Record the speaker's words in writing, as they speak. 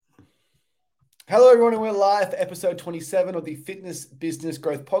Hello, everyone, and we're live for episode 27 of the Fitness Business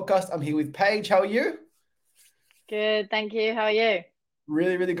Growth Podcast. I'm here with Paige. How are you? Good, thank you. How are you?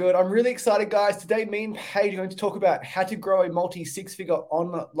 Really, really good. I'm really excited, guys. Today, me and Paige are going to talk about how to grow a multi-six-figure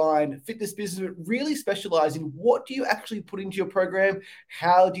online fitness business, but really specialize in what do you actually put into your program?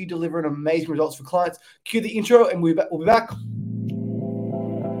 How do you deliver an amazing results for clients? Cue the intro, and we'll be back.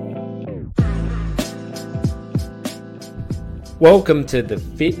 Welcome to the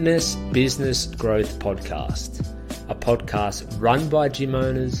Fitness Business Growth Podcast, a podcast run by gym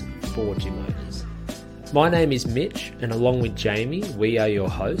owners for gym owners. My name is Mitch, and along with Jamie, we are your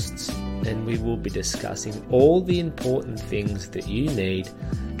hosts, and we will be discussing all the important things that you need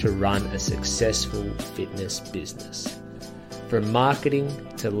to run a successful fitness business. From marketing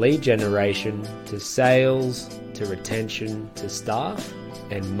to lead generation to sales to retention to staff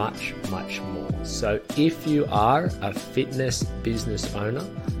and much, much more. So if you are a fitness business owner,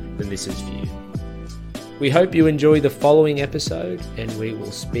 then this is for you. We hope you enjoy the following episode, and we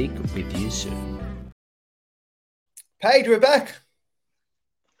will speak with you soon. Paige, we're back.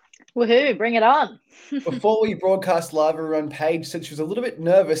 Woohoo, bring it on. Before we broadcast live, everyone, Paige said she was a little bit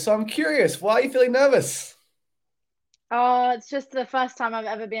nervous. So I'm curious, why are you feeling nervous? Oh, it's just the first time I've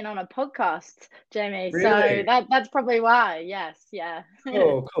ever been on a podcast, Jamie. Really? So that's probably why. Yes, yeah.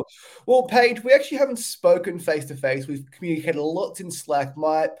 Oh, cool. Well, Paige, we actually haven't spoken face to face. We've communicated lots in Slack.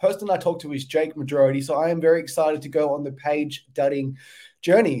 My person I talked to is Jake Majority, so I am very excited to go on the Paige Dudding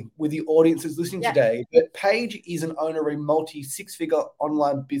journey with the audience that's listening today. But Paige is an owner of a multi-six-figure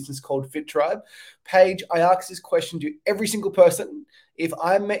online business called Fitribe. Paige, I ask this question to every single person. If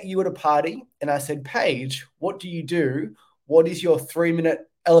I met you at a party and I said, Paige, what do you do? What is your 3-minute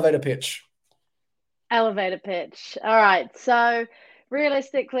elevator pitch? Elevator pitch. All right. So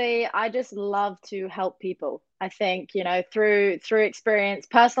realistically, I just love to help people. I think, through experience,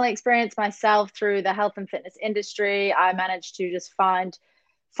 personal experience myself through the health and fitness industry, I managed to just find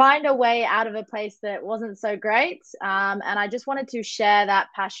a way out of a place that wasn't so great. And I just wanted to share that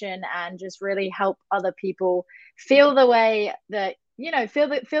passion and just really help other people feel the way that, feel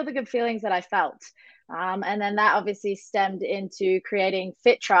the good feelings that I felt. And then that obviously stemmed into creating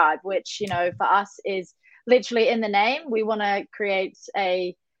Fitribe, which, for us is literally in the name. We want to create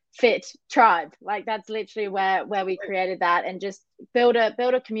a fit tribe. Like that's literally where we created that, and just build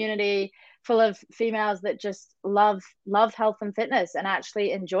a community full of females that just love health and fitness and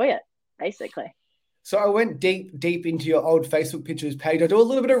actually enjoy it, basically. So I went deep into your old Facebook pictures page. I do a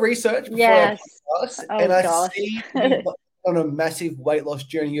little bit of research before Yes. I podcast, Oh, and I gosh. see you've on a massive weight loss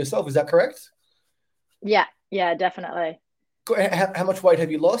journey yourself. Is that correct? Yeah, definitely. How much weight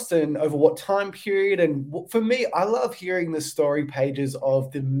have you lost, and over what time period? And for me, I love hearing the story pages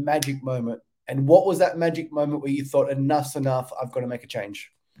of the magic moment. And what was that magic moment where you thought, enough's enough, I've got to make a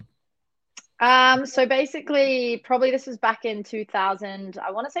change? So basically, probably this was back in 2000, I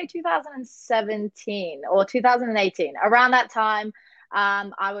want to say 2017 or 2018. Around that time,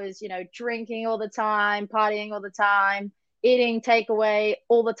 I was, drinking all the time, partying all the time, eating takeaway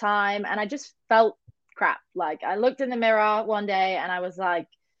all the time. And I just felt crap. Like I looked in the mirror one day and I was like,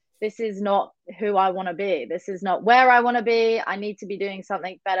 this is not who I want to be. This is not where I want to be. I need to be doing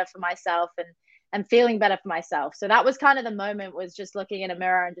something better for myself and feeling better for myself. So that was kind of the moment, was just looking in a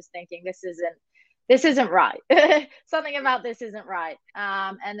mirror and just thinking, this isn't right. Something about this isn't right.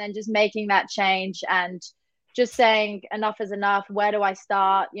 And then just making that change and just saying enough is enough. Where do I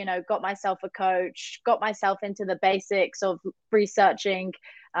start? Got myself a coach, got myself into the basics of researching.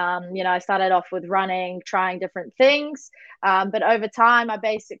 I started off with running, trying different things. But over time, I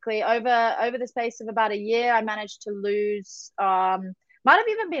basically, over the space of about a year, I managed to lose, might have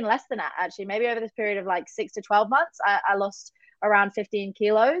even been less than that, actually. Maybe over this period of like 6 to 12 months, I lost around 15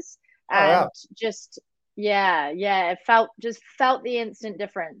 kilos. And just, it felt the instant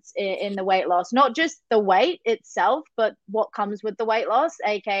difference in the weight loss. Not just the weight itself, but what comes with the weight loss,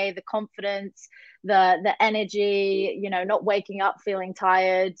 aka the confidence, the energy, not waking up feeling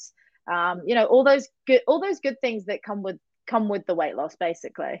tired, all those good things that come with the weight loss,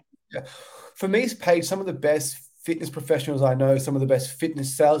 basically. Yeah. For me, Paige, some of the best fitness professionals I know, some of the best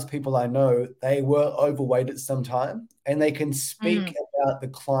fitness salespeople I know, they were overweight at some time, and they can speak about the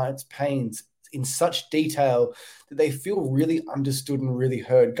client's pains in such detail that they feel really understood and really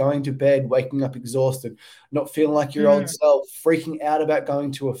heard. Going to bed, waking up exhausted, not feeling like your old self, freaking out about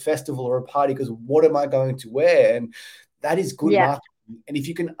going to a festival or a party because what am I going to wear? And that is good marketing. And if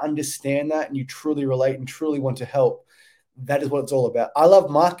you can understand that and you truly relate and truly want to help, that is what it's all about. I love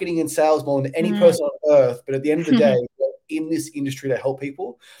marketing and sales more than any person on earth, but at the end of the day, we're in this industry to help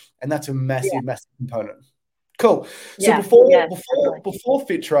people, and that's a massive, massive component. Cool. So Yeah, before yeah, before definitely. before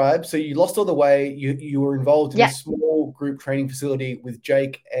Fitribe, so you lost all the weight. You were involved in a Yeah, small group training facility with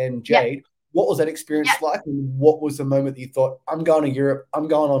Jake and yeah, Jade. What was that yeah. experience like? And what was the moment that you thought, I'm going to Europe, I'm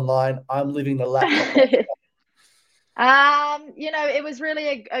going online, I'm living the laptop life? It was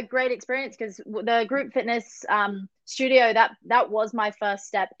really a great experience because the group fitness studio that was my first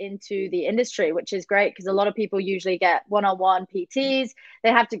step into the industry, which is great because a lot of people usually get one-on-one PTs. They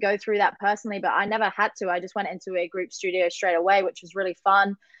have to go through that personally, but I never had to. I just went into a group studio straight away, which was really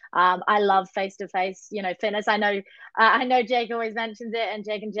fun. I love face-to-face, fitness. I know Jake always mentions it, and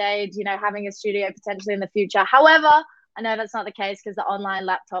Jake and Jade, having a studio potentially in the future. However, I know that's not the case because the online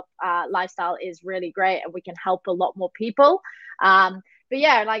laptop lifestyle is really great and we can help a lot more people. But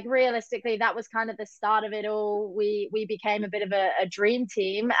yeah, like realistically, that was kind of the start of it all. We became a bit of a dream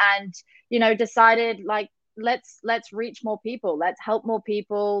team and, decided like, let's reach more people. Let's help more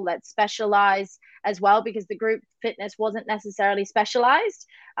people. Let's specialize as well because the group fitness wasn't necessarily specialized.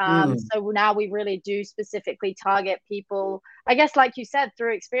 Mm, So now we really do specifically target people, I guess, like you said,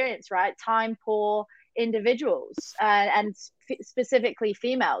 through experience, right? Time poor individuals and specifically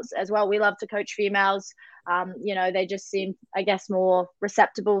females as well. We love to coach females. They just seem, I guess, more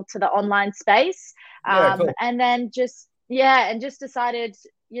receptible to the online space. yeah, cool. And then just decided,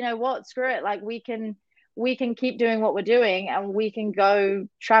 what, screw it. Like we can keep doing what we're doing and we can go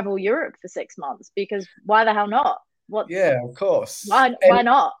travel Europe for 6 months because why the hell not? Yeah, of course. Why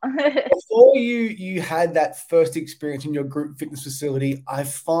not? Before you had that first experience in your group fitness facility, I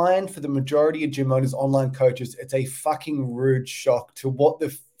find for the majority of gym owners, online coaches, it's a fucking rude shock to what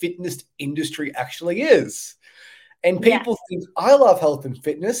the fitness industry actually is. And Yes. people think, I love health and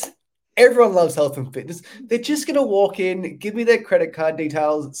fitness. Everyone loves health and fitness. They're just going to walk in, give me their credit card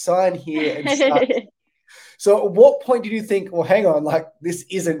details, sign here, and start. So at what point did you think, well, hang on, like this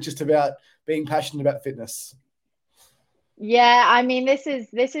isn't just about being passionate about fitness? Yeah, I mean, this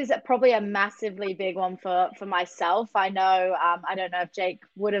is probably a massively big one for myself. I know, I don't know if Jake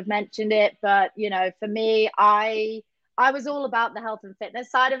would have mentioned it, but for me, I was all about the health and fitness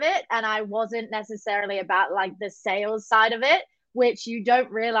side of it, and I wasn't necessarily about like the sales side of it, which you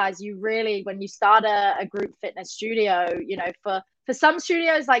don't realize. You really, when you start a group fitness studio, for some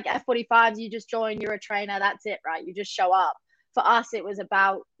studios like F45s, you just join, you're a trainer, that's it, right? You just show up. For us, it was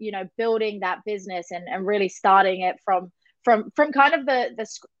about building that business and really starting it from kind of the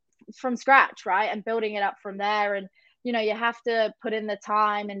from scratch, right, and building it up from there. And you have to put in the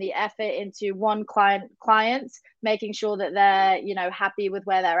time and the effort into one clients, making sure that they're happy with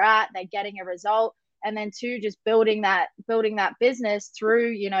where they're at, they're getting a result, and then two, just building that business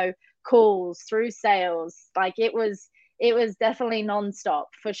through calls, through sales. Like it was definitely nonstop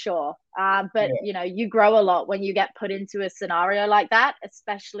for sure. But Yeah. you grow a lot when you get put into a scenario like that,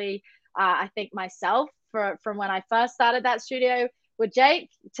 especially I think myself, from when I first started that studio with Jake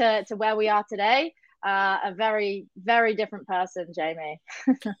to where we are today, a very, very different person, Jamie.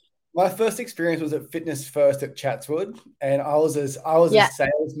 My first experience was at Fitness First at Chatswood, and I was a Yeah,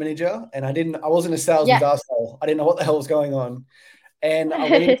 sales manager, and I wasn't a salesman's yeah, arsehole. I didn't know what the hell was going on, and I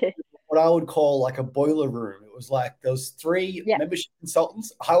went into what I would call like a boiler room. It was like there was three yeah. membership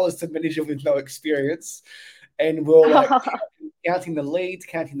consultants. I was the manager with no experience, and we we're like counting the leads,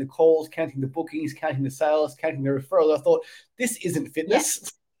 counting the calls, counting the bookings, counting the sales, counting the referrals. I thought this isn't Yeah,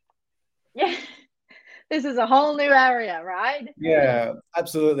 fitness. yeah. This is a whole new area, right? Yeah,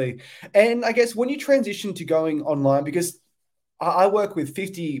 absolutely. And I guess when you transition to going online, because I work with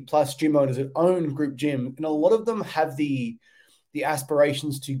 50 plus gym owners that own group gym, and a lot of them have the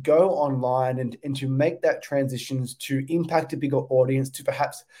aspirations to go online and to make that transitions to impact a bigger audience, to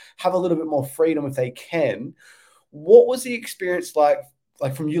perhaps have a little bit more freedom if they can. What was the experience like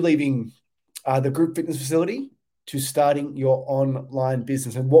from you leaving the group fitness facility to starting your online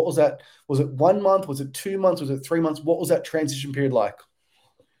business? And what was that? Was it 1 month? Was it 2 months? Was it 3 months? What was that transition period like?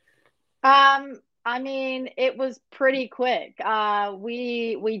 I mean, it was pretty quick.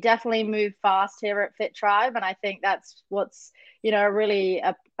 We definitely moved fast here at Fitribe, and I think that's what's really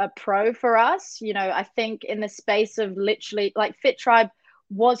a pro for us. I think in the space of literally like Fitribe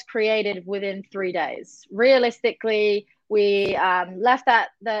was created within 3 days. Realistically, we left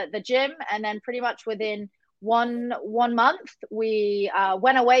the gym, and then pretty much within one month, we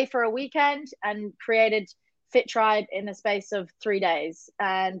went away for a weekend and created Fitribe in the space of 3 days,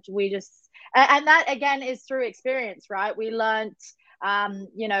 and we just and that again is through experience, right? We learned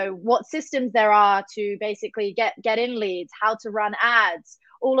what systems there are to basically get in leads, how to run ads,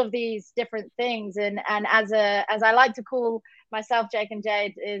 all of these different things. And as I like to call myself, Jake and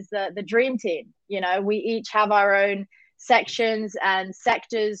Jade, is the dream team. We each have our own sections and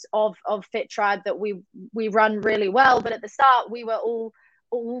sectors of Fitribe that we run really well. But at the start, we were all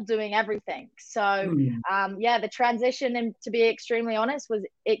doing everything. So the transition, and to be extremely honest, was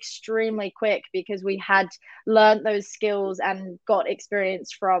extremely quick because we had learned those skills and got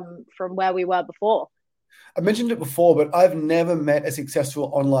experience from where we were before. I mentioned it before, but I've never met a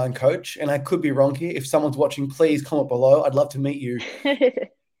successful online coach, and I could be wrong here. If someone's watching, please comment below. I'd love to meet you.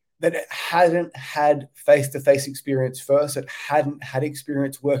 That it hadn't had face-to-face experience first. It hadn't had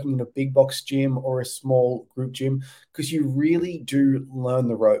experience working in a big box gym or a small group gym, because you really do learn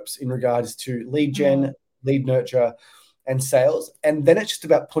the ropes in regards to lead gen, lead nurture, and sales. And then it's just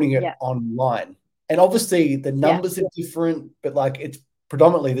about putting it online. And obviously the numbers are different, but like it's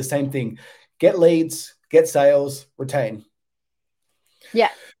predominantly the same thing. Get leads, get sales, retain. Yeah.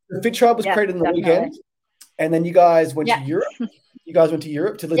 The Fitribe was created in the weekend, and then you guys went to Europe. You guys went to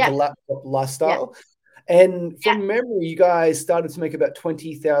Europe to live the laptop lifestyle. And from memory, you guys started to make about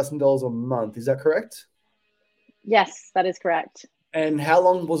 $20,000 a month. Is that correct? Yes, that is correct. And how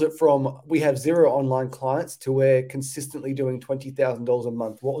long was it from we have 0 online clients to we're consistently doing $20,000 a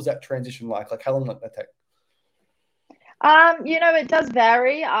month? What was that transition like? Like, how long did that take? It does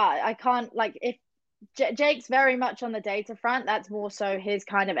vary. I can't, like, if Jake's very much on the data front, that's more so his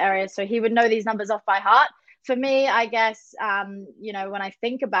kind of area. So he would know these numbers off by heart. For me, I guess, when I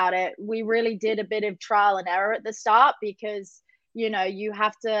think about it, we really did a bit of trial and error at the start because, you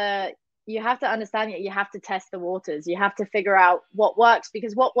have to understand that you have to test the waters. You have to figure out what works,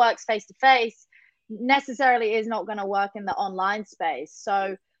 because what works face-to-face necessarily is not going to work in the online space.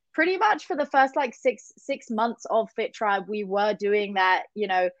 So pretty much for the first like six months of Fitribe, we were doing that,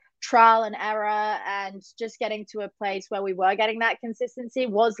 trial and error, and just getting to a place where we were getting that consistency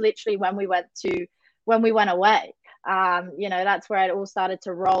was literally when we went away. That's where it all started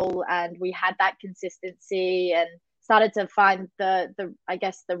to roll, and we had that consistency and started to find the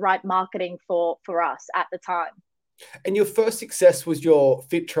right marketing for us at the time. And your first success was your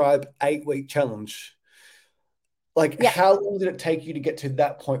Fitribe 8-week challenge. Like, how long did it take you to get to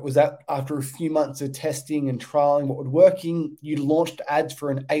that point? Was that after a few months of testing and trialing what was working, you launched ads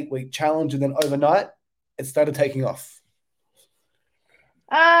for an 8-week challenge, and then overnight it started taking off?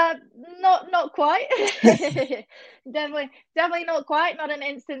 Not quite. definitely not quite. Not an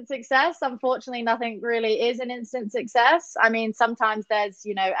instant success. Unfortunately, nothing really is an instant success. I mean, sometimes there's,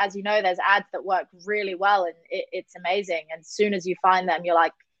 there's ads that work really well, and it's amazing. And as soon as you find them, you're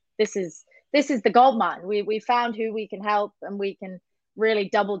like, this is the gold mine. We found who we can help, and we can really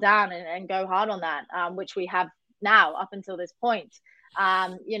double down and go hard on that, which we have now up until this point.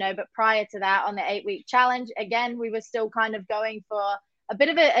 But prior to that, on the 8-week challenge, again, we were still kind of going for a bit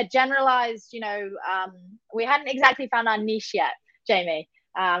of a generalized, we hadn't exactly found our niche yet, Jamie.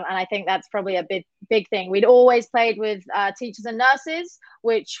 And I think that's probably a big thing. We'd always played with teachers and nurses,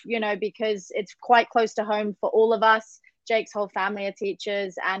 which, because it's quite close to home for all of us. Jake's whole family are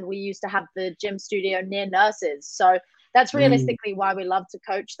teachers, and we used to have the gym studio near nurses. So that's realistically why we love to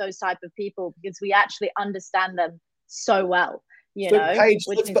coach those type of people, because we actually understand them so well. Paige,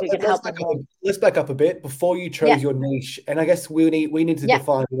 let's back up a bit. Before you chose your niche, and I guess we need to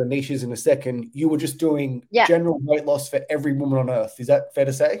define the niches in a second. You were just doing general weight loss for every woman on earth. Is that fair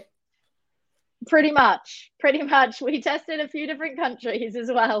to say? Pretty much. We tested a few different countries as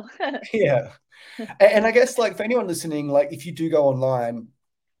well. Yeah. And I guess, like, for anyone listening, like, if you do go online,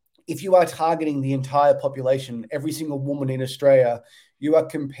 if you are targeting the entire population, every single woman in Australia, you are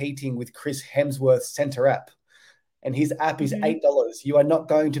competing with Chris Hemsworth's Center app. And his app is $8. You are not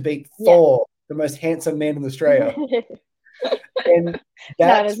going to beat Thor, the most handsome man in Australia. And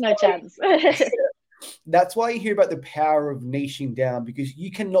there's no chance. That's why you hear about the power of niching down, because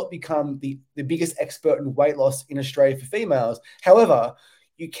you cannot become the biggest expert in weight loss in Australia for females. However,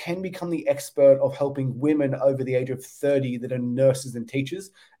 you can become the expert of helping women over the age of 30 that are nurses and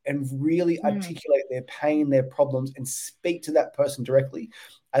teachers, and really articulate their pain, their problems, and speak to that person directly,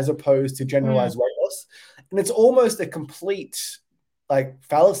 as opposed to generalized weight loss. And it's almost a complete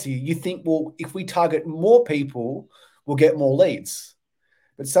fallacy. You think, well, if we target more people, we'll get more leads.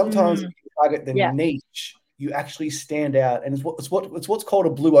 But sometimes if you target the niche, you actually stand out. And it's what's called a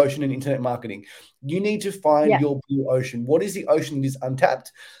blue ocean in internet marketing. You need to find your blue ocean. What is the ocean that is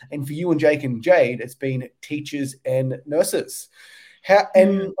untapped? And for you and Jake and Jade, it's been teachers and nurses.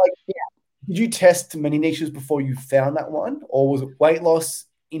 Did you test many niches before you found that one? Or was it weight loss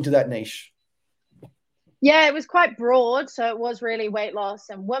into that niche? Yeah, it was quite broad. So it was really weight loss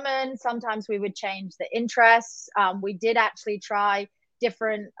and women. Sometimes we would change the interests. We did actually try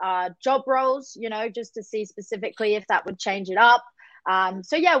different job roles, just to see specifically if that would change it up.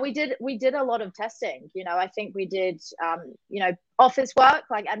 So yeah, we did a lot of testing. I think we did office work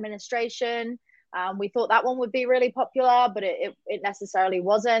like administration. We thought that one would be really popular, but it necessarily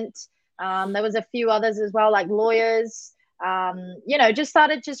wasn't. There was a few others as well, like lawyers. Just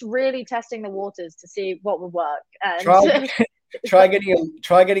started really testing the waters to see what would work. And try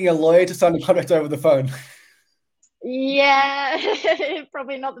getting a lawyer to sign a contract over the phone. Yeah,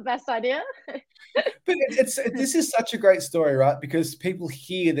 probably not the best idea. But this is such a great story, right? Because people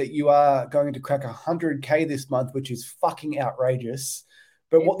hear that you are going to crack 100K this month, which is fucking outrageous.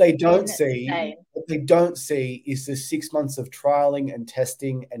 But what they don't see is the 6 months of trialing and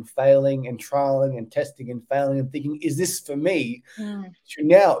testing and failing and trialing and testing and failing and thinking, is this for me? To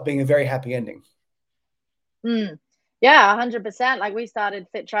now being a very happy ending. Yeah, 100%. Like we started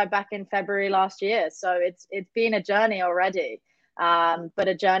Fitribe back in February last year. So it's been a journey already, but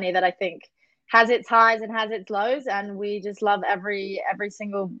a journey that I think has its highs and has its lows. And we just love every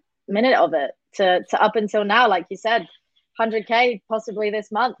single minute of it to up until now, like you said, 100K possibly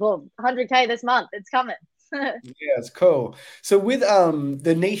this month. Well, 100K this month, it's coming. Yeah, it's cool. So with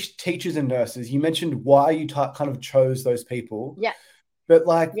the niche teachers and nurses, you mentioned why you kind of chose those people. Yeah. But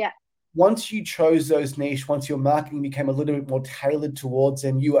once you chose those niche, once your marketing became a little bit more tailored towards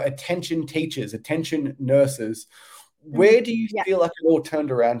them, you were attention teachers, attention nurses. Where do you feel like it all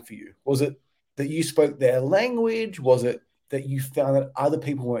turned around for you? Was it that you spoke their language? Was it that you found that other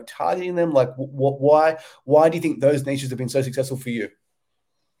people weren't targeting them? Like, why do you think those niches have been so successful for you?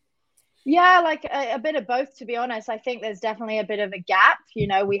 Yeah, like a bit of both, to be honest. I think there's definitely a bit of a gap.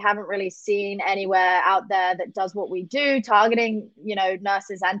 We haven't really seen anywhere out there that does what we do, targeting,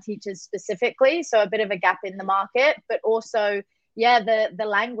 nurses and teachers specifically. So a bit of a gap in the market, but also, the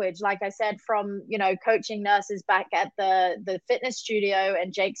language, like I said, from, coaching nurses back at the fitness studio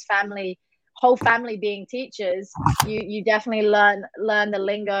and Jake's whole family being teachers, you definitely learn the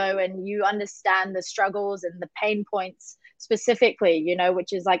lingo and you understand the struggles and the pain points specifically,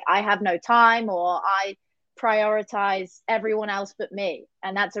 which is like, I have no time, or I prioritize everyone else but me.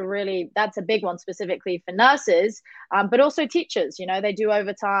 And that's a big one specifically for nurses, but also teachers. They do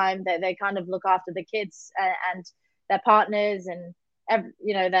overtime, they kind of look after the kids and their partners and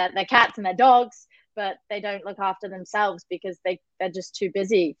their cats and their dogs, but they don't look after themselves because they're just too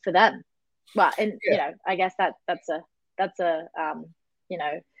busy for them. Well, and I guess that's a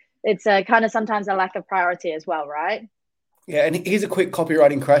it's a kind of sometimes a lack of priority as well, right? Yeah, and here's a quick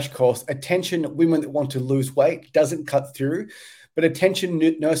copywriting crash course. Attention women that want to lose weight doesn't cut through, but attention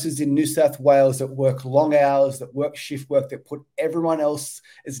nurses in New South Wales that work long hours, that work shift work, that put everyone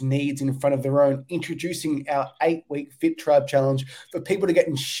else's needs in front of their own, introducing our 8-week Fitribe challenge for people to get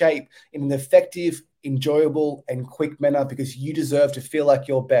in shape in an effective, enjoyable, and quick manner, because you deserve to feel like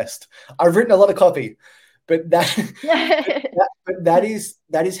your best. I've written a lot of copy, but that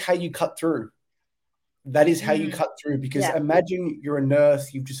is how you cut through. That is how you cut through, because imagine you're a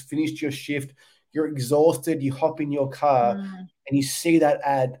nurse, you've just finished your shift, you're exhausted, you hop in your car and you see that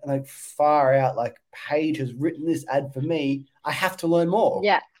ad and like, far out, like, Paige has written this ad for me, I have to learn more.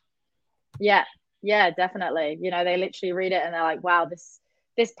 Yeah, definitely. They literally read it and they're like, wow, this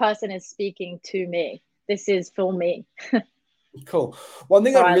person is speaking to me. This is for me. Cool. One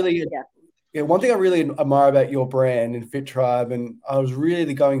thing I really admire about your brand and Fitribe, and I was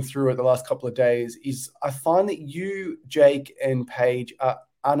really going through it the last couple of days, is I find that you, Jake, and Paige are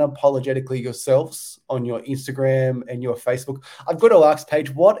unapologetically yourselves on your Instagram and your Facebook. I've got to ask, Paige,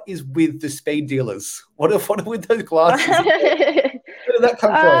 what is with the speed dealers? What are with those glasses? Where did that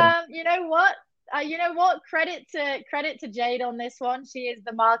come from? You know what? Credit to Jade on this one. She is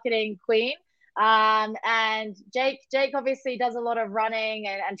the marketing queen. And Jake obviously does a lot of running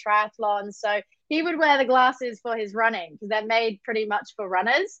and triathlons, so he would wear the glasses for his running because they're made pretty much for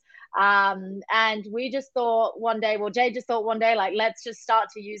runners. And we just thought one day, Jade just thought one day, like, let's just start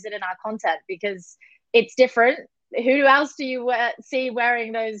to use it in our content because it's different. Who else do you see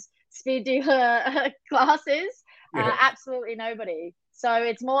wearing those speed dealer glasses? Absolutely nobody. So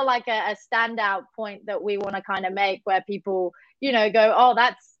it's more like a standout point that we want to kind of make, where people, go, oh,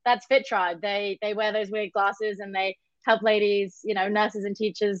 that's Fitribe. They wear those weird glasses and they help ladies, nurses and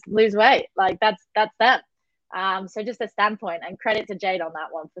teachers lose weight. Like that's them. So just a standpoint, and credit to Jade on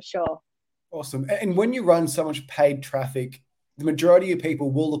that one for sure. Awesome. And when you run so much paid traffic, the majority of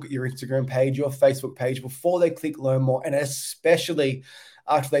people will look at your Instagram page, your Facebook page before they click learn more, and especially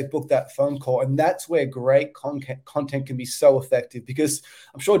after they book that phone call. And that's where great content can be so effective, because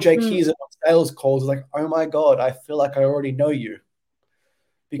I'm sure Jake hears it on sales calls like, oh my God, I feel like I already know you,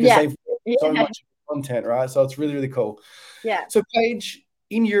 because they've so much content, right? So it's really, really cool. Yeah. So Paige,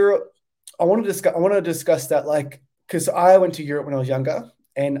 in Europe, I want to discuss that, like, because I went to Europe when I was younger,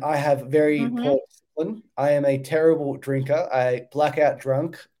 and I have very poor discipline. I am a terrible drinker. I black out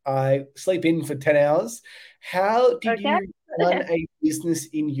drunk. I sleep in for 10 hours. How did Okay. you run a business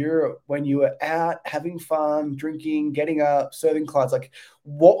in Europe when you were out having fun, drinking, getting up, serving clients? Like,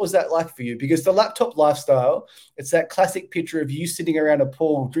 what was that like for you? Because the laptop lifestyle, it's that classic picture of you sitting around a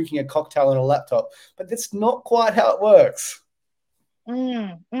pool, drinking a cocktail on a laptop, but that's not quite how it works.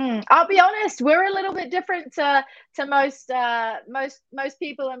 I'll be honest, we're a little bit different to most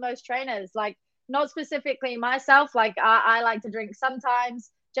people and most trainers. Like, not specifically myself. Like, I like to drink sometimes.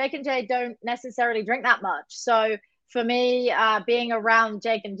 Jake and Jade don't necessarily drink that much. So for me, being around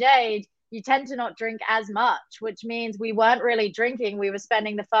Jake and Jade, you tend to not drink as much, which means we weren't really drinking. We were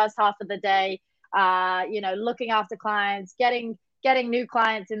spending the first half of the day, looking after clients, getting new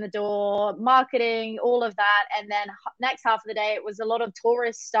clients in the door, marketing, all of that. And then next half of the day, it was a lot of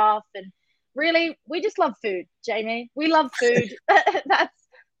tourist stuff. And really, we just love food, Jamie. We love food.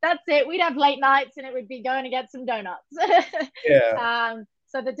 That's it. We'd have late nights and it would be going to get some donuts. Yeah.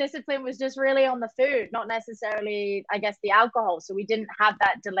 So the discipline was just really on the food, not necessarily, I guess, the alcohol. So we didn't have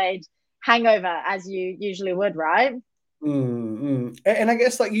that delayed hangover as you usually would, right? And I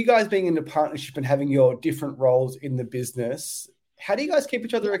guess, like, you guys being in a partnership and having your different roles in the business, how do you guys keep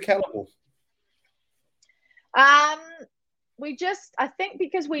each other accountable? I think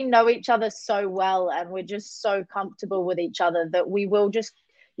because we know each other so well and we're just so comfortable with each other that we will just,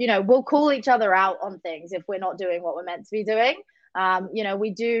 we'll call each other out on things if we're not doing what we're meant to be doing. We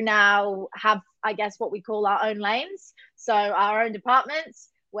do now have, I guess, what we call our own lanes. So our own departments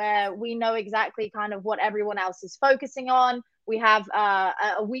where we know exactly kind of what everyone else is focusing on. We have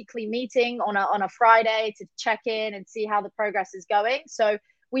a weekly meeting on a Friday to check in and see how the progress is going. So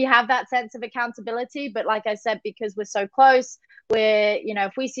we have that sense of accountability. But like I said, because we're so close,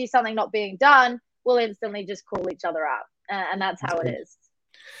 if we see something not being done, we'll instantly just call each other out. And that's how it is.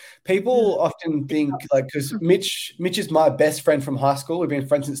 People often think, like, because Mitch is my best friend from high school. We've been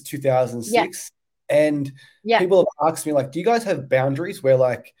friends since 2006. Yeah. And people have asked me, like, do you guys have boundaries where,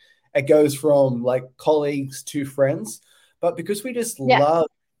 like, it goes from, like, colleagues to friends? But because we just love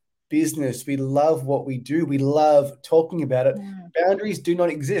business, we love what we do, we love talking about it, boundaries do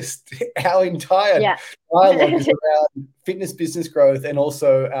not exist. Our entire dialogue is around fitness business growth and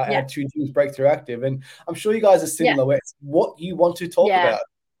also our two teams, Breakthrough Active. And I'm sure you guys are similar where it's what you want to talk about.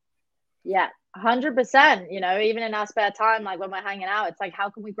 Yeah, 100%. Even in our spare time, like when we're hanging out, it's like, how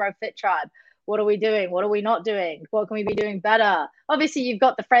can we grow Fitribe? What are we doing? What are we not doing? What can we be doing better? Obviously, you've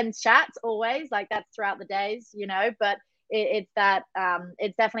got the friends chats always, like that's throughout the days, but it's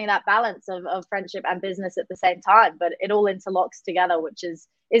definitely that balance of friendship and business at the same time, but it all interlocks together, which is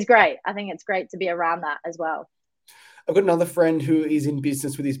great. I think it's great to be around that as well. I've got another friend who is in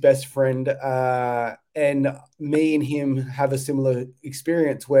business with his best friend, and me and him have a similar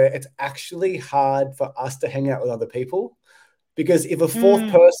experience where it's actually hard for us to hang out with other people, because if a fourth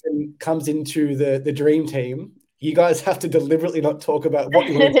person comes into the dream team, you guys have to deliberately not talk about what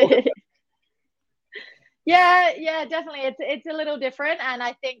you want to talk about. Yeah, definitely. It's a little different, and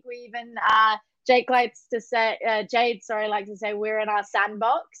I think we even Jade likes to say we're in our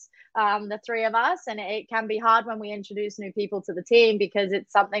sandbox, the three of us, and it can be hard when we introduce new people to the team because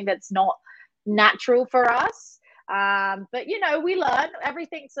it's something that's not natural for us. But we learn.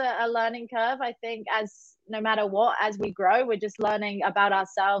 Everything's a learning curve. I think as no matter what, as we grow, we're just learning about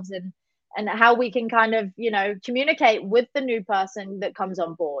ourselves and how we can kind of, communicate with the new person that comes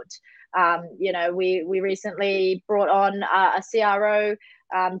on board. We recently brought on a CRO,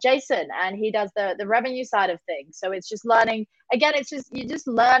 Jason, and he does the revenue side of things. So it's just learning. Again, you just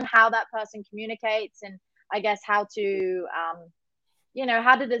learn how that person communicates, and I guess how to,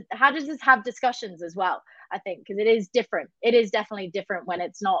 how to just have discussions as well. I think because it is different. It is definitely different when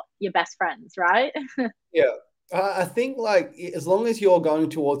it's not your best friends, right? Yeah. I think, like, as long as you're going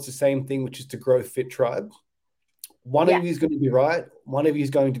towards the same thing, which is to grow Fitribe, one of you is going to be right, one of you is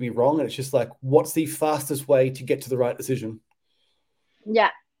going to be wrong, and it's just like, what's the fastest way to get to the right decision? Yeah,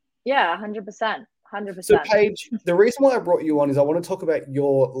 100%. So, Paige, the reason why I brought you on is I want to talk about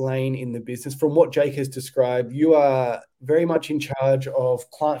your lane in the business. From what Jake has described, you are very much in charge of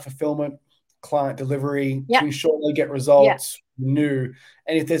client fulfillment, client delivery, to ensure they get results new.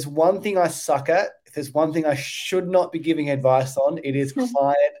 And if there's one thing I suck at, if there's one thing I should not be giving advice on, it is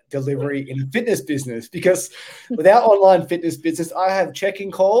client delivery in a fitness business. Because with our online fitness business, I have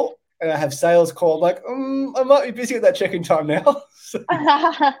check-in call and I have sales call. I'm like, I might be busy at that check-in time now.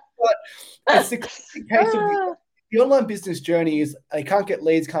 But it's the case of the online business journey is they can't get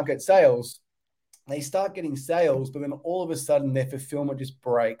leads, can't get sales. They start getting sales, but then all of a sudden their fulfillment just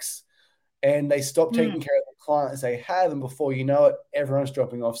breaks and they stop taking care of the clients they have, and before you know it, everyone's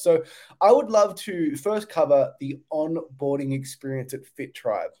dropping off. So I would love to first cover the onboarding experience at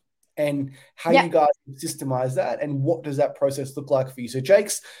Fitribe and how you guys systemize that, and what does that process look like for you. So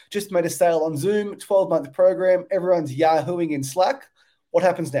Jake's just made a sale on Zoom, 12-month program, everyone's yahooing in Slack. What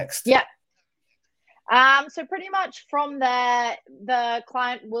happens next? Yeah. So pretty much from there, the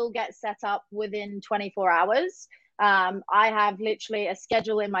client will get set up within 24 hours. I have literally a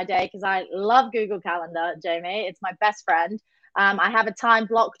schedule in my day because I love Google Calendar, Jamie. It's my best friend. I have a time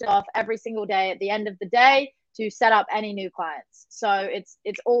blocked off every single day at the end of the day to set up any new clients. So it's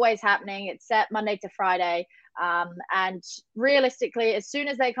always happening. It's set Monday to Friday. And realistically, as soon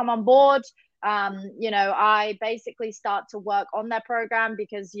as they come on board, I basically start to work on their program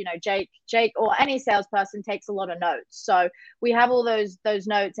because, Jake or any salesperson takes a lot of notes. So we have all those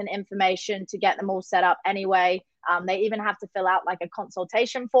notes and information to get them all set up anyway. They even have to fill out like a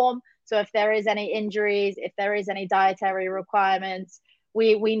consultation form. So if there is any injuries, if there is any dietary requirements,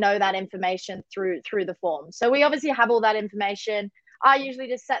 we know that information through the form. So we obviously have all that information. I usually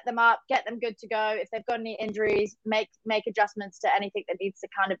just set them up, get them good to go. If they've got any injuries, make adjustments to anything that needs to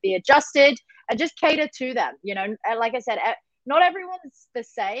kind of be adjusted, and just cater to them. Like I said, not everyone's the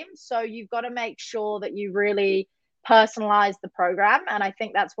same. So you've got to make sure that you really personalize the program. And I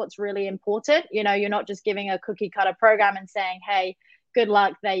think that's what's really important. You're not just giving a cookie cutter program and saying, hey, good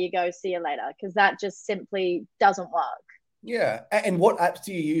luck, there you go, see you later, because that just simply doesn't work. Yeah. And what apps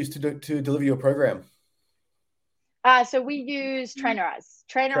do you use to deliver your program? So we use Trainerize.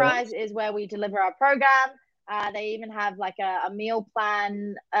 Trainerize is where we deliver our program. They even have like a meal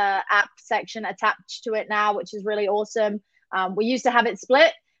plan app section attached to it now, which is really awesome. We used to have it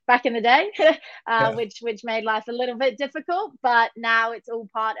split back in the day, which made life a little bit difficult. But now it's all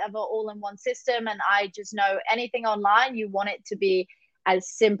part of an all-in-one system. And I just know anything online, you want it to be as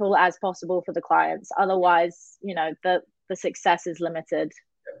simple as possible for the clients. Otherwise, the success is limited.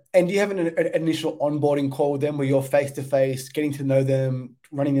 And do you have an initial onboarding call with them where you're face-to-face, getting to know them,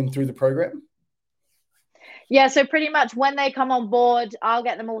 running them through the program? Yeah, so pretty much when they come on board, I'll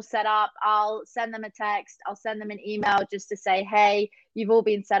get them all set up. I'll send them a text. I'll send them an email just to say, hey, you've all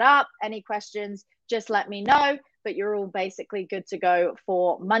been set up. Any questions, just let me know. But you're all basically good to go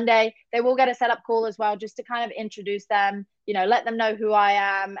for Monday. They will get a setup call as well, just to kind of introduce them, let them know who I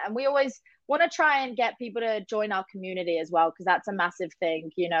am. And we always want to try and get people to join our community as well, because that's a massive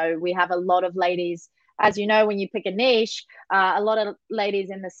thing. We have a lot of ladies, as you know, when you pick a niche, a lot of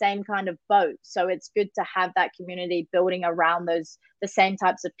ladies in the same kind of boat. So it's good to have that community building around the same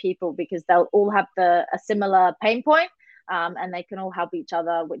types of people, because they'll all have a similar pain point. And they can all help each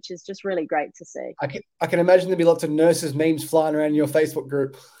other, which is just really great to see. I can imagine there'll be lots of nurses memes flying around in your Facebook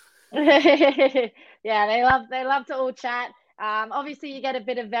group. Yeah, they love to all chat. Obviously, you get a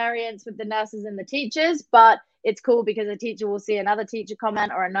bit of variance with the nurses and the teachers, but it's cool because a teacher will see another teacher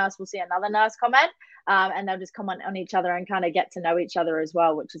comment, or a nurse will see another nurse comment, and they'll just comment on each other and kind of get to know each other as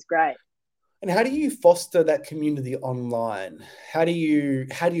well, which is great. And how do you foster that community online? How do you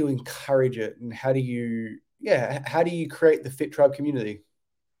encourage it, and how do you create the Fitribe community?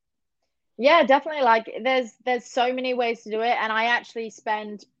 Yeah, definitely. Like there's so many ways to do it. And I actually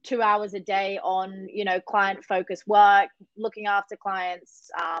spend 2 hours a day on, client focused work, looking after clients,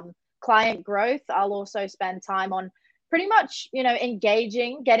 client growth. I'll also spend time on pretty much,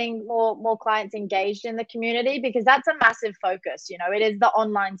 engaging, getting more clients engaged in the community, because that's a massive focus. It is the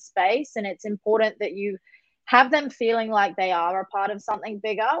online space, and it's important that you have them feeling like they are a part of something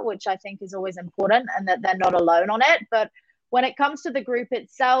bigger, which I think is always important, and that they're not alone on it. But when it comes to the group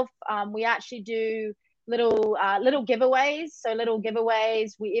itself, we actually do little giveaways. So little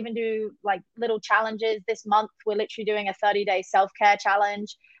giveaways. We even do like little challenges. This month, we're literally doing a 30-day self-care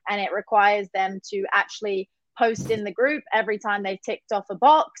challenge, and it requires them to actually post in the group every time they've ticked off a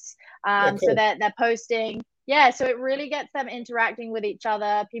box. Cool. So they're posting. Yeah, so it really gets them interacting with each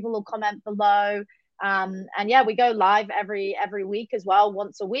other. People will comment below. And yeah, we go live every week as well,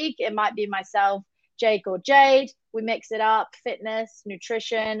 once a week. It might be myself, Jake, or Jade. We mix it up: fitness,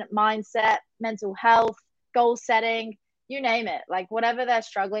 nutrition, mindset, mental health, goal setting, you name it. Like whatever they're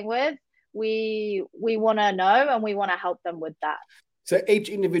struggling with, we want to know, and we want to help them with that. So each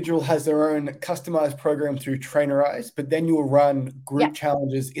individual has their own customized program through Trainerize, but then you'll run group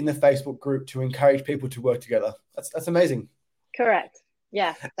challenges in the Facebook group to encourage people to work together. That's amazing. Correct.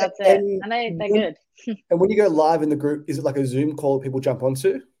 Yeah, that's it. And they're good. And when you go live in the group, is it like a Zoom call that people jump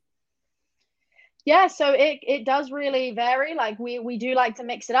onto? Yeah, so it does really vary. Like we do like to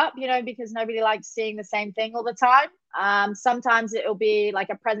mix it up, because nobody likes seeing the same thing all the time. Sometimes it'll be like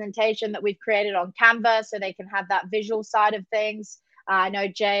a presentation that we've created on Canva, so they can have that visual side of things. I know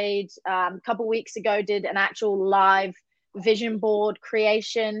Jade, a couple weeks ago, did an actual live vision board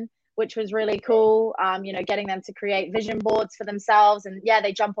creation, which was really cool. Getting them to create vision boards for themselves. And yeah,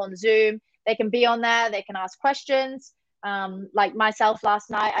 they jump on Zoom. They can be on there. They can ask questions. Like myself last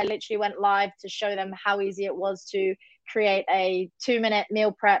night, I literally went live to show them how easy it was to create a 2-minute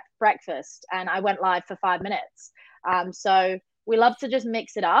meal prep breakfast. And I went live for 5 minutes. So we love to just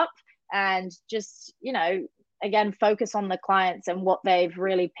mix it up and just, again, focus on the clients and what they've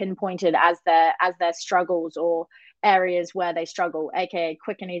really pinpointed as their struggles or areas where they struggle, aka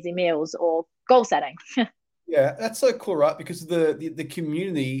quick and easy meals or goal setting. Yeah, that's so cool, right? Because the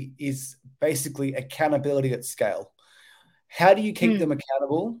community is basically accountability at scale. How do you keep them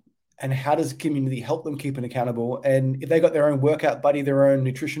accountable? And how does the community help them keep them accountable? And if they got their own workout buddy, their own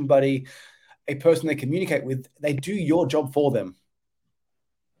nutrition buddy, a person they communicate with, they do your job for them.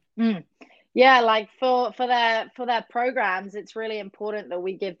 Yeah, like for their programs, it's really important that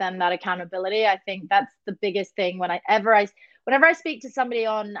we give them that accountability. I think that's the biggest thing whenever I speak to somebody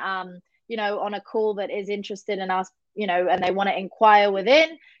on on a call that is interested in us, and they want to inquire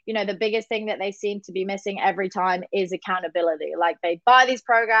within, the biggest thing that they seem to be missing every time is accountability. Like they buy these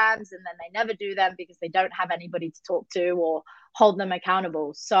programs and then they never do them because they don't have anybody to talk to or hold them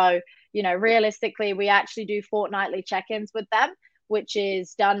accountable. So, realistically, we actually do fortnightly check-ins with them, which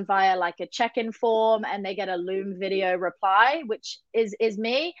is done via like a check-in form, and they get a Loom video reply, which is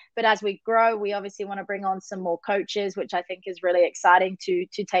me. But as we grow, we obviously want to bring on some more coaches, which I think is really exciting to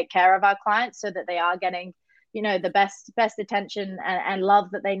take care of our clients so that they are getting, the best attention and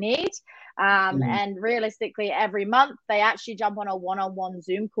love that they need. And realistically, every month they actually jump on a one-on-one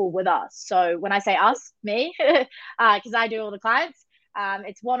Zoom call with us. So when I say us, me, because I do all the clients,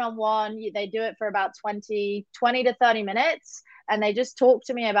 it's one-on-one. They do it for about 20 to 30 minutes. And they just talk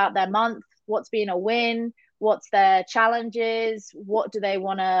to me about their month, what's been a win, what's their challenges, what do they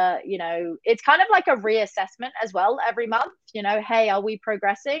want to, it's kind of like a reassessment as well every month. Hey, are we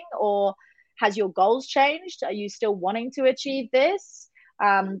progressing, or has your goals changed? Are you still wanting to achieve this?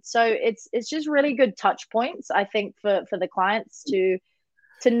 So it's just really good touch points, I think, for the clients to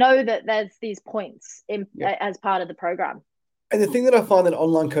know that there's these points as part of the program. And the thing that I find that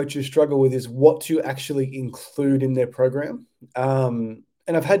online coaches struggle with is what to actually include in their program. And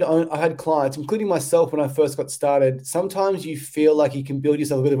I had clients, including myself, when I first got started. Sometimes you feel like you can build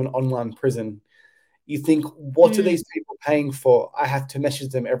yourself a bit of an online prison. You think, what are these people paying for? I have to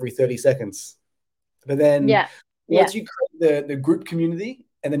message them every 30 seconds. But then once you create the group community,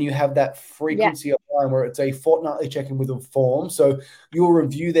 and then you have that frequency of time where it's a fortnightly check-in with a form. So you'll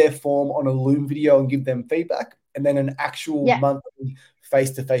review their form on a Loom video and give them feedback, and then an actual monthly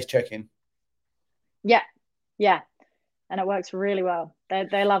face-to-face check-in. Yeah. And it works really well.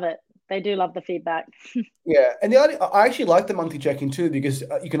 They love it. They do love the feedback. Yeah. And I actually like the monthly check-in too, because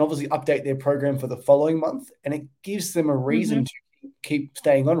you can obviously update their program for the following month, and it gives them a reason to keep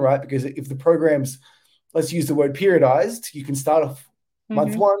staying on, right? Because if the program's, let's use the word periodized, you can start off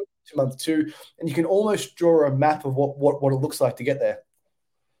month 1 to month 2, and you can almost draw a map of what it looks like to get there.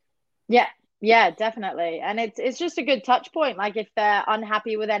 Yeah, definitely. And it's just a good touch point. Like if they're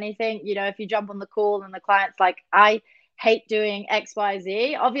unhappy with anything, if you jump on the call and the client's like, I hate doing X, Y,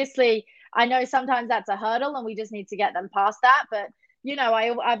 Z. Obviously, I know sometimes that's a hurdle and we just need to get them past that. But,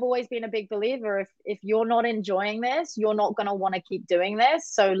 I've always been a big believer. If you're not enjoying this, you're not going to want to keep doing this.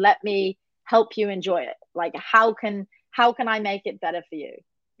 So let me help you enjoy it. Like, how can I make it better for you?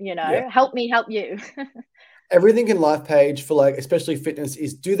 Help me help you. Everything in life, Paige, for like, especially fitness,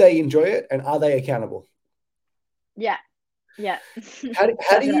 is, do they enjoy it and are they accountable? Yeah.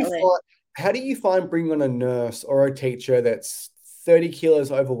 How do you find bringing on a nurse or a teacher that's 30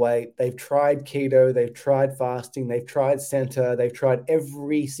 kilos overweight? They've tried keto, they've tried fasting, they've tried Center, they've tried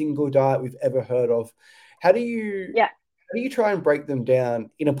every single diet we've ever heard of. How do you try and break them down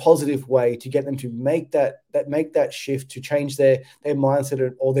in a positive way to get them to make that shift, to change their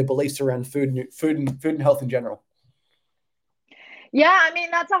mindset or their beliefs around food and health in general? Yeah, I mean,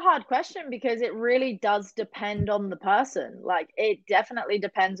 that's a hard question because it really does depend on the person. Like, it definitely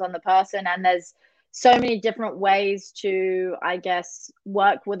depends on the person. And there's so many different ways to, I guess,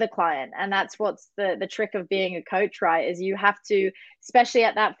 work with a client. And that's what's the trick of being a coach, right? Is you have to, especially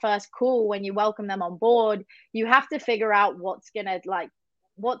at that first call, when you welcome them on board, you have to figure out what's going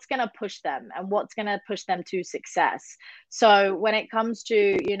to push them and what's going to push them to success. So when it comes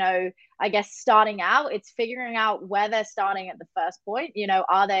to, I guess, starting out, it's figuring out where they're starting at the first point.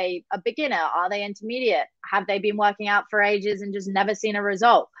 Are they a beginner? Are they intermediate? Have they been working out for ages and just never seen a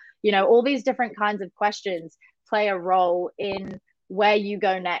result? All these different kinds of questions play a role in where you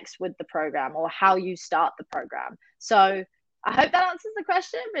go next with the program or how you start the program. So I hope that answers the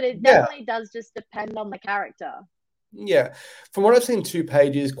question, but it Yeah. definitely does just depend on the character. Yeah. From what I've seen 2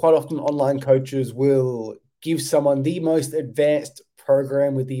 pages, quite often online coaches will give someone the most advanced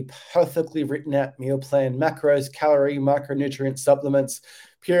program with the perfectly written out meal plan, macros, calorie, micronutrient supplements,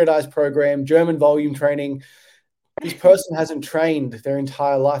 periodized program, German volume training. This person hasn't trained their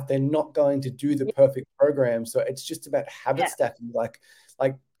entire life. They're not going to do the perfect program. So it's just about habit stacking, like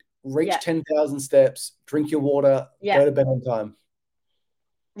reach 10,000 steps, drink your water, go to bed on time.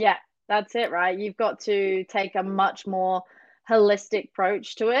 Yeah, that's it, right? You've got to take a much more holistic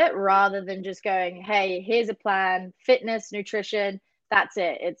approach to it rather than just going, hey, here's a plan, fitness, nutrition, that's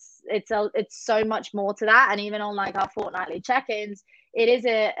it. It's so much more to that. And even on like our fortnightly check-ins, it is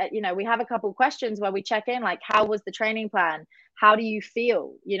we have a couple questions where we check in, like, how was the training plan? How do you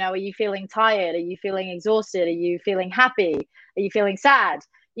feel? Are you feeling tired? Are you feeling exhausted? Are you feeling happy? Are you feeling sad?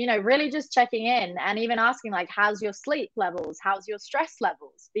 Really just checking in and even asking, like, how's your sleep levels? How's your stress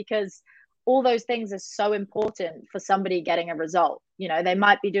levels? Because all those things are so important for somebody getting a result. They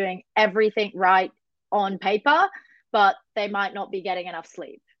might be doing everything right on paper, but they might not be getting enough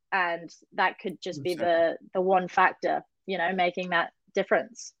sleep. And that could just be the one factor, making that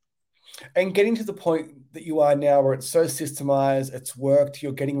difference. And getting to the point that you are now where it's so systemized, it's worked,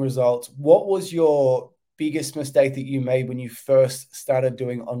 you're getting results. What was your biggest mistake that you made when you first started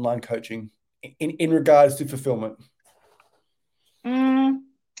doing online coaching in regards to fulfillment?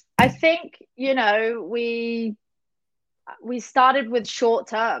 I think, we started with short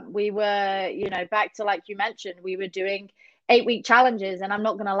term. We were, back to, like you mentioned, we were doing 8-week challenges, and I'm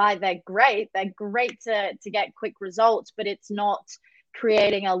not going to lie, they're great. They're great to get quick results, but it's not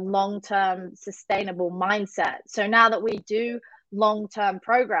creating a long-term sustainable mindset. So now that we do long-term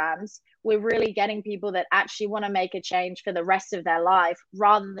programs, we're really getting people that actually want to make a change for the rest of their life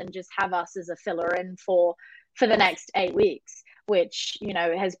rather than just have us as a filler in for the next 8 weeks, which,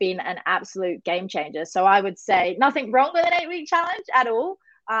 has been an absolute game changer. So I would say nothing wrong with an 8-week challenge at all.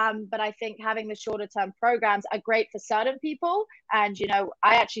 But I think having the shorter term programs are great for certain people. And,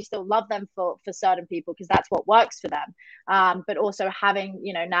 I actually still love them for certain people because that's what works for them. But also having,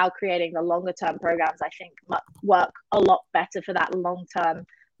 now creating the longer term programs, I think work a lot better for that long term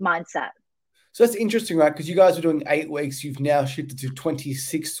mindset. So that's interesting, right? Because you guys were doing 8 weeks. You've now shifted to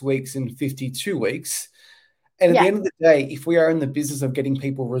 26 weeks and 52 weeks. And at the end of the day, if we are in the business of getting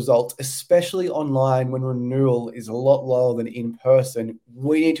people results, especially online when renewal is a lot lower than in person,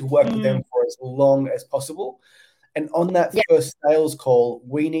 we need to work with them for as long as possible. And on that first sales call,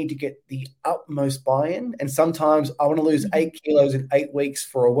 we need to get the utmost buy-in. And sometimes I want to lose 8 kilos in 8 weeks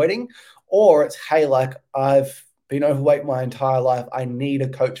for a wedding, or it's, hey, like, I've been overweight my entire life. I need a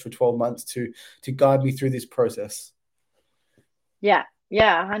coach for 12 months to guide me through this process. Yeah.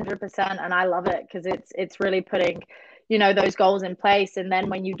 Yeah, 100%. And I love it because it's really putting, those goals in place. And then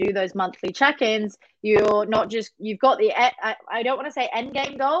when you do those monthly check-ins, you're not just, you've got I don't want to say end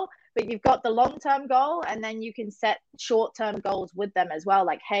game goal, but you've got the long-term goal, and then you can set short-term goals with them as well.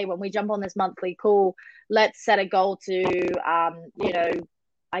 Like, hey, when we jump on this monthly call, let's set a goal to,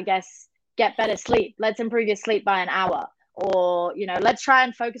 I guess, get better sleep. Let's improve your sleep by an hour. Or, let's try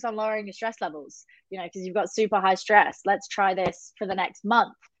and focus on lowering your stress levels, because you've got super high stress. Let's try this for the next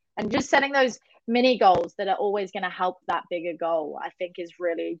month. And just setting those mini goals that are always going to help that bigger goal, I think, is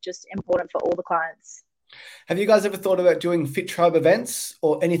really just important for all the clients. Have you guys ever thought about doing Fitribe events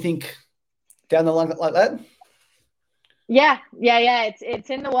or anything down the line like that? Yeah. It's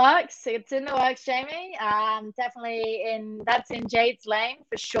in the works. It's in the works, Jamie. Definitely that's in Jade's lane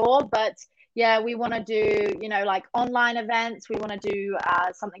for sure. But yeah, we want to do, like online events. We want to do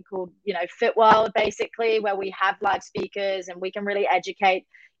something called, Fit World, basically, where we have live speakers and we can really educate,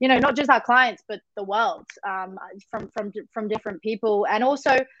 not just our clients, but the world, from different people, and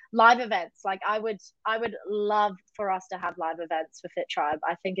also live events. Like I would love for us to have live events for Fitribe.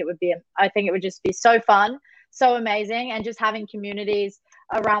 I think it would just be so fun, so amazing, and just having communities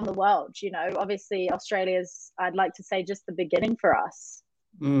around the world. Obviously Australia's, I'd like to say, just the beginning for us.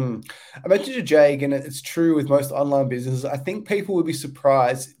 I mentioned to Jake, and it's true with most online businesses, I think people would be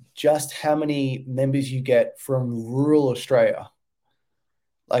surprised just how many members you get from rural Australia.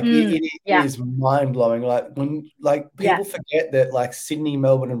 Like it is mind-blowing. Like when people forget that, like, Sydney,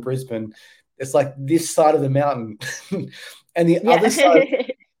 Melbourne, and Brisbane, it's like this side of the mountain. And the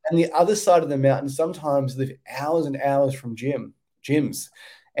other side of the mountain sometimes live hours and hours from gyms.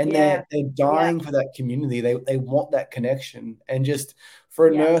 And they're dying for that community. They want that connection. And just for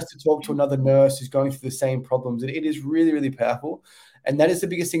a nurse to talk to another nurse who's going through the same problems, it is really, really powerful. And that is the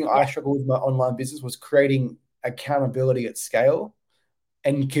biggest thing I struggle with my online business, was creating accountability at scale.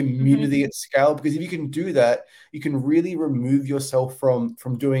 and community at scale. Because if you can do that, you can really remove yourself from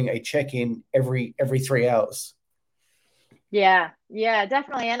doing a check-in every 3 hours. Yeah,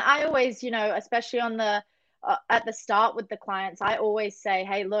 definitely. And I always, especially on the at the start with the clients, I always say,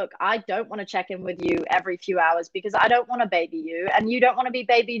 hey, look, I don't want to check in with you every few hours because I don't want to baby you and you don't want to be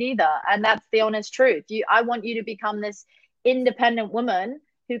babied either. And that's the honest truth. I want you to become this independent woman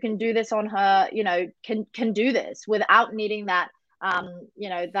who can do this on her, can do this without needing that,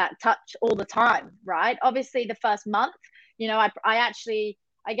 that touch all the time, right? Obviously, the first month,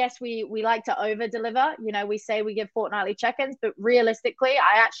 I guess we like to over deliver. We say we give fortnightly check-ins, but realistically,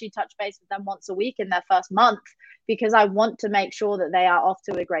 I actually touch base with them once a week in their first month because I want to make sure that they are off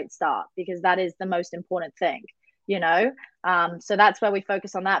to a great start because that is the most important thing, So that's where we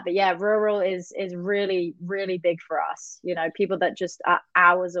focus on that. But yeah, rural is really, really big for us. People that just are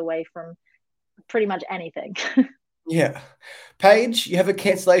hours away from pretty much anything. Yeah. Paige, you have a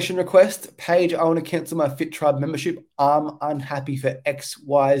cancellation request. Paige, I want to cancel my Fitribe membership. I'm unhappy for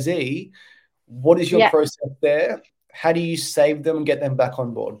XYZ. What is your process there? How do you save them and get them back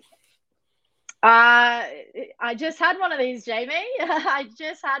on board? I just had one of these, Jamie. I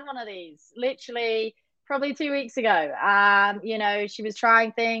just had one of these literally probably 2 weeks ago. She was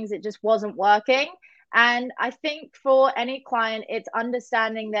trying things. It just wasn't working. And I think for any client, it's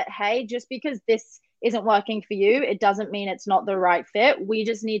understanding that, hey, just because this isn't working for you, it doesn't mean it's not the right fit. We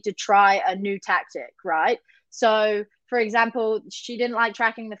just need to try a new tactic, right? So, for example, she didn't like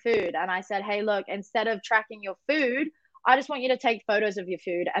tracking the food. And I said, hey, look, instead of tracking your food, I just want you to take photos of your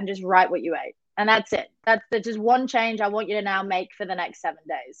food and just write what you ate. And that's it. That's just one change I want you to now make for the next 7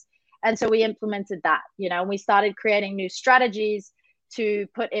 days. And so we implemented that, and we started creating new strategies to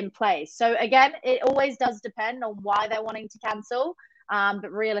put in place. So again, it always does depend on why they're wanting to cancel.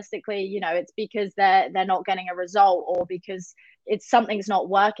 But realistically, it's because they're not getting a result or because something's not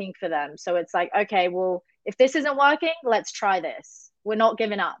working for them. So it's like, okay, well, if this isn't working, let's try this. We're not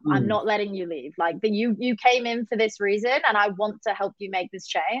giving up. I'm not letting you leave. Like you came in for this reason and I want to help you make this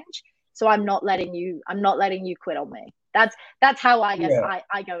change. So I'm not letting you quit on me. That's how I guess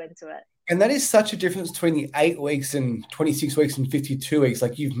I go into it. And that is such a difference between the 8 weeks and 26 weeks and 52 weeks.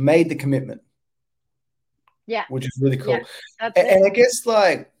 Like you've made the commitment. Yeah. Which is really cool. Yeah, and I guess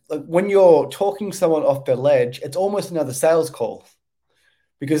like when you're talking someone off their ledge, it's almost another sales call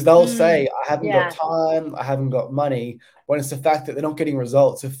because they'll say, I haven't got time, I haven't got money, when it's the fact that they're not getting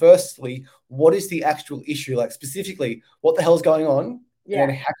results. So firstly, what is the actual issue? Like specifically, what the hell's going on? Yeah.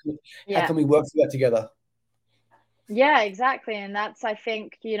 And how can we work through that together? Yeah, exactly. And that's, I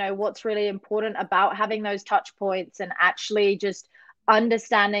think, what's really important about having those touch points and actually just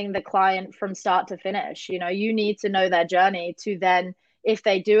understanding the client from start to finish. You need to know their journey to then, if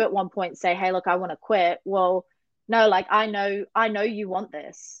they do at one point say, hey, look, I want to quit. Well, no, like, I know you want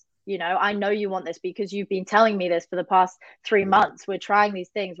this. I know you want this because you've been telling me this for the past 3 months. We're trying these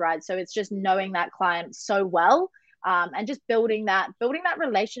things, right? So it's just knowing that client so well. And just building that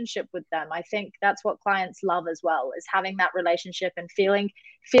relationship with them. I think that's what clients love as well, is having that relationship and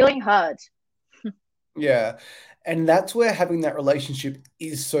feeling heard. Yeah. And that's where having that relationship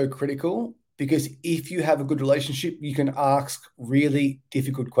is so critical, because if you have a good relationship, you can ask really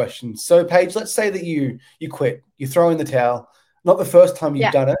difficult questions. So Paige, let's say that you quit, you throw in the towel, not the first time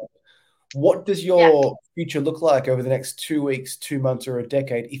you've done it. What does your future look like over the next 2 weeks, 2 months, or a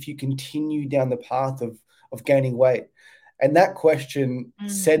decade if you continue down the path of gaining weight? And that question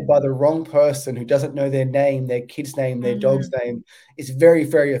said by the wrong person who doesn't know their name, their kid's name, their dog's name, is very,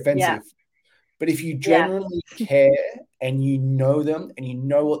 very offensive. But if you genuinely care and you know them and you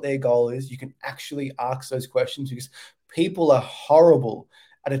know what their goal is, you can actually ask those questions, because people are horrible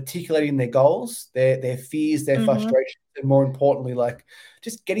at articulating their goals, their fears, their frustrations, and more importantly, like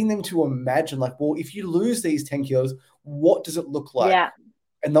just getting them to imagine, like, well, if you lose these 10 kilos, what does it look like? Yeah.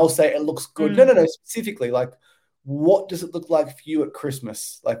 And they'll say it looks good. No, specifically, like, what does it look like for you at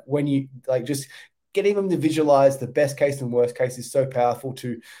Christmas? Like when you, like, just getting them to visualize the best case and worst case is so powerful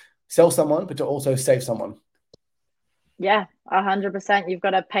to sell someone, but to also save someone. Yeah, 100%. You've got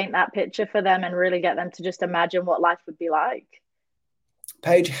to paint that picture for them and really get them to just imagine what life would be like.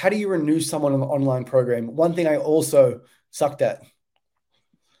 Paige, how do you renew someone on an online program? One thing I also sucked at.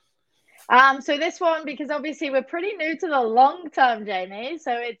 So this one, because obviously we're pretty new to the long term, Jamie.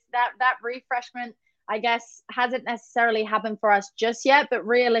 So it's that refreshment, I guess, hasn't necessarily happened for us just yet. But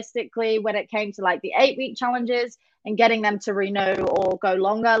realistically, when it came to like the 8-week challenges and getting them to renew or go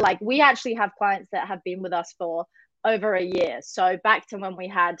longer, like we actually have clients that have been with us for over a year. So back to when we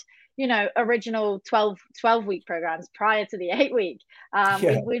had, original 12-week programs prior to the 8-week.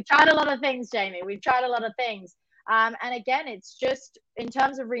 We've tried a lot of things, Jamie. We've tried a lot of things. And again, it's just in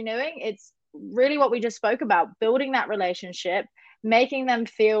terms of renewing, it's really what we just spoke about, building that relationship, making them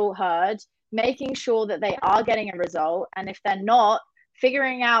feel heard, making sure that they are getting a result. And if they're not,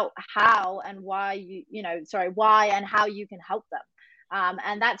 figuring out how and why why and how you can help them.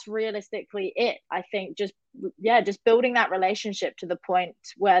 And that's realistically it. I think just building that relationship to the point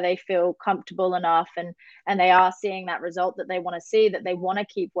where they feel comfortable enough and they are seeing that result that they want to see, that they want to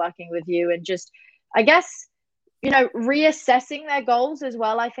keep working with you. And just, I guess, reassessing their goals as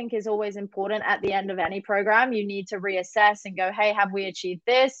well, I think is always important at the end of any program. You need to reassess and go, hey, have we achieved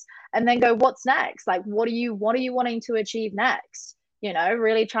this? And then go, what's next? Like, what are you wanting to achieve next?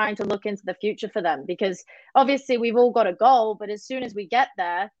 Really trying to look into the future for them, because obviously we've all got a goal, but as soon as we get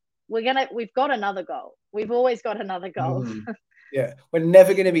there, we've got another goal. We've always got another goal. Yeah. We're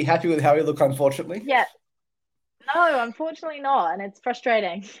never going to be happy with how we look, unfortunately. Yeah. No, unfortunately not. And it's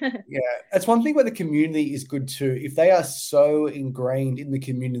frustrating. Yeah. That's one thing where the community is good too. If they are so ingrained in the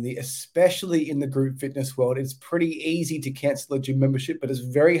community, especially in the group fitness world, it's pretty easy to cancel a gym membership, but it's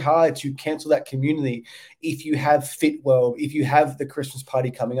very hard to cancel that community if you have FitWorld, if you have the Christmas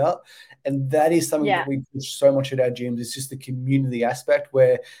party coming up. And that is something that we push so much at our gyms. It's just the community aspect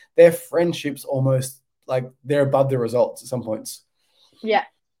where their friendships almost like they're above the results at some points. Yeah,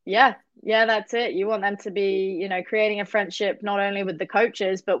 that's it. You want them to be, creating a friendship not only with the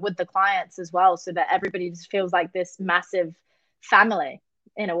coaches, but with the clients as well, so that everybody just feels like this massive family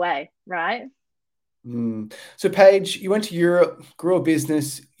in a way, right? So Paige, you went to Europe, grew a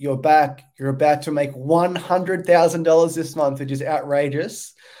business, you're back, you're about to make $100,000 this month, which is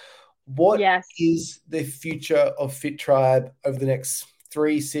outrageous. What is the future of Fitribe over the next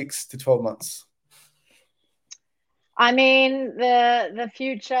 3, 6 to 12 months? I mean, the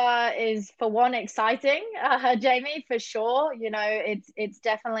future is, for one, exciting, Jamie, for sure. It's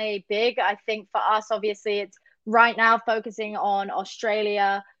definitely big. I think for us, obviously, it's right now focusing on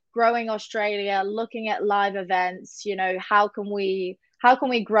Australia, growing Australia, looking at live events. How can we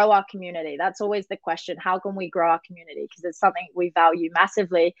grow our community? That's always the question. How can we grow our community? Because it's something we value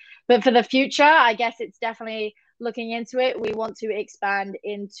massively. But for the future, I guess it's definitely looking into it. We want to expand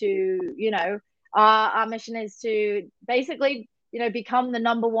into, our mission is to basically, become the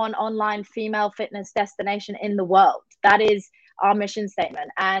 #1 online female fitness destination in the world. That is our mission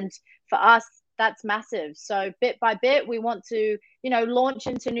statement. And for us, that's massive. So bit by bit, we want to, launch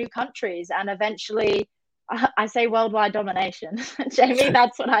into new countries and eventually, I say worldwide domination, Jamie,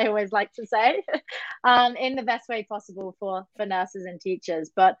 that's what I always like to say, in the best way possible for nurses and teachers.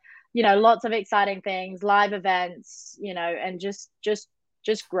 But, lots of exciting things, live events, and just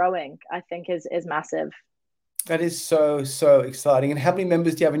growing, I think is massive. That is so, so exciting. And how many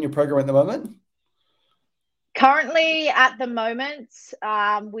members do you have in your program at the moment? Currently, at the moment,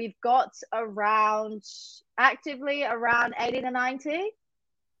 we've got actively around 80 to 90.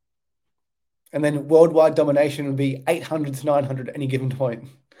 And then worldwide domination would be 800 to 900 at any given point.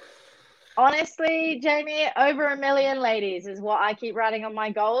 Honestly, Jamie, over 1 million ladies is what I keep writing on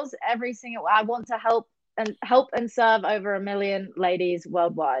my goals. I want to help and serve over 1 million ladies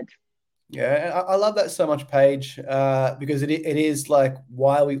worldwide. Yeah, I love that so much, Paige, because it is like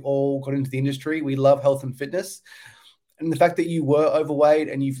why we all got into the industry. We love health and fitness. And the fact that you were overweight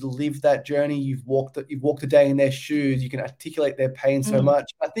and you've lived that journey, you've walked a day in their shoes, you can articulate their pain so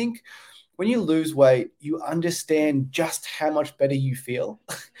much. I think when you lose weight, you understand just how much better you feel.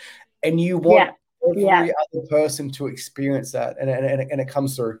 And you want every other person to experience that. And it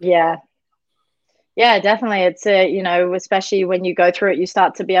comes through. Yeah, definitely. It's especially when you go through it, you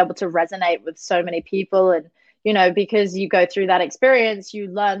start to be able to resonate with so many people. And, because you go through that experience, you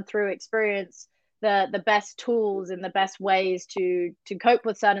learn through experience the best tools and the best ways to cope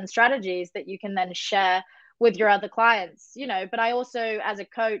with certain strategies that you can then share with your other clients, But I also, as a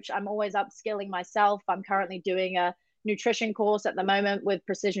coach, I'm always upskilling myself. I'm currently doing a nutrition course at the moment with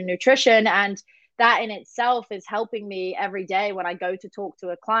precision nutrition, and that in itself is helping me every day when I go to talk to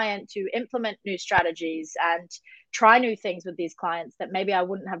a client to implement new strategies and try new things with these clients that maybe I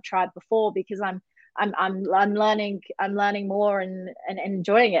wouldn't have tried before, because I'm learning more and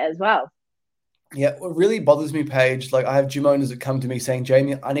enjoying it as well. Yeah, what really bothers me, Paige, like I have gym owners that come to me saying,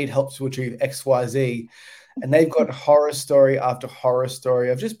 Jamie, I need help to achieve XYZ. And they've got horror story after horror story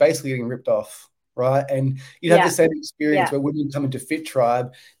of just basically getting ripped off. Right. And you'd have the same experience where women come into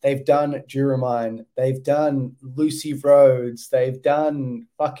Fitribe, they've done Duromine, they've done Lucy Rhodes, they've done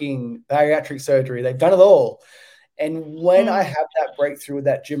fucking bariatric surgery, they've done it all. And when I have that breakthrough with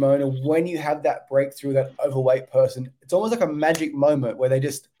that gym owner, when you have that breakthrough with that overweight person, it's almost like a magic moment where they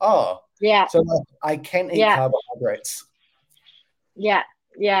just, so like, I can eat carbohydrates. Yeah.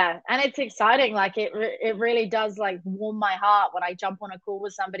 Yeah, and it's exciting. Like it really does like warm my heart when I jump on a call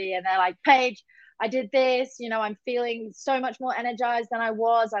with somebody and they're like, Paige, I did this, I'm feeling so much more energized than I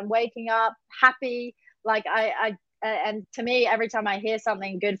was. I'm waking up happy. Like and to me, every time I hear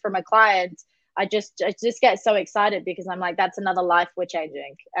something good from a client, I just get so excited because I'm like, that's another life we're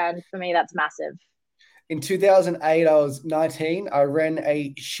changing. And for me, that's massive. In 2008, I was 19. I ran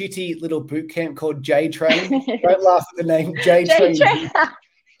a shitty little boot camp called J Train. Don't laugh at the name, J Train.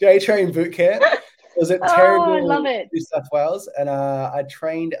 J Train boot camp. It was at terrible I love it. New South Wales, and I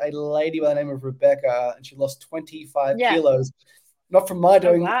trained a lady by the name of Rebecca, and she lost 25 kilos. Not from my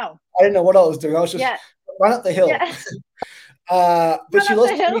doing. Oh, wow. I didn't know what I was doing. I was just run up the hill. Yeah. But she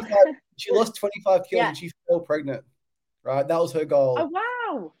lost 25. She lost 25 kilos, and she fell pregnant. Right, that was her goal. Oh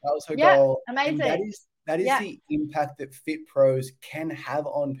wow, that was her goal. Amazing. And that is the impact that Fit Pros can have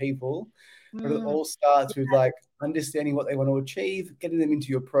on people. But it all starts with like understanding what they want to achieve, getting them into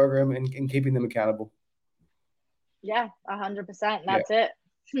your program, and keeping them accountable. Yeah, 100%. That's it.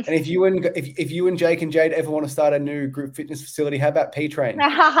 And if you and Jake and Jade ever want to start a new group fitness facility, how about P-Train?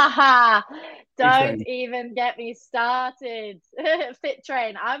 Don't even get me started. Fit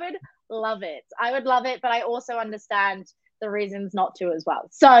Train. I would love it. But I also understand the reasons not to as well.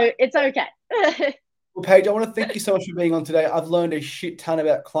 So it's okay. Well, Paige, I want to thank you so much for being on today. I've learned a shit ton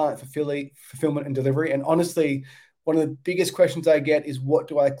about client fulfillment and delivery. And honestly, one of the biggest questions I get is, what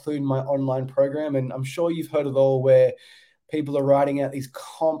do I include in my online program? And I'm sure you've heard it all, where people are writing out these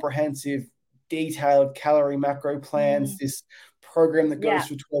comprehensive, detailed calorie macro plans, this program that goes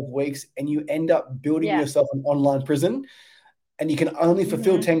for 12 weeks, and you end up building yourself an online prison, and you can only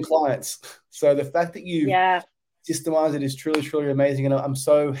fulfill 10 clients. So the fact that you systemize it is truly, truly amazing. And I'm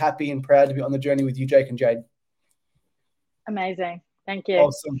so happy and proud to be on the journey with you, Jake and Jade. Amazing. Thank you.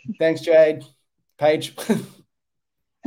 Awesome. Thanks, Jade. Paige.